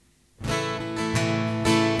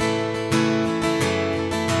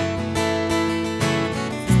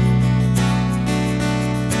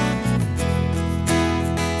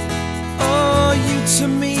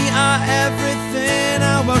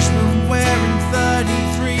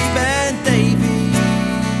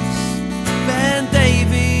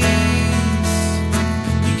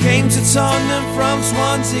Tottenham from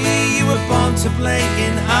Swansea, you were born to play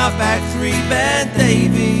in our back three. Ben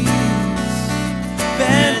Davies,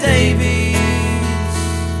 Ben Davies.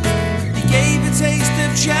 You gave a taste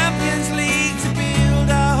of Champions League to build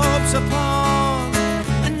our hopes upon,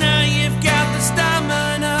 and now you've got the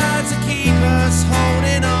stamina to keep us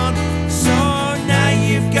holding on. So now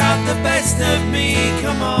you've got the best of me,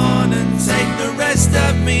 come on and take the rest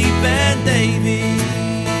of me, Ben Davies.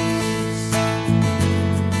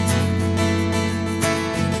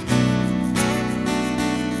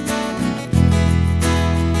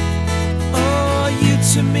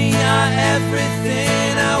 To me are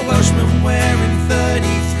everything, a Welshman wearing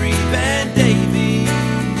 33. Ben Davies,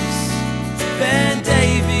 Ben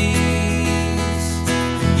Davies.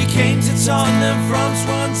 You came to Tottenham from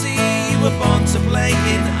Swansea, you were born to play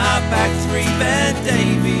in our back three. Ben Davies.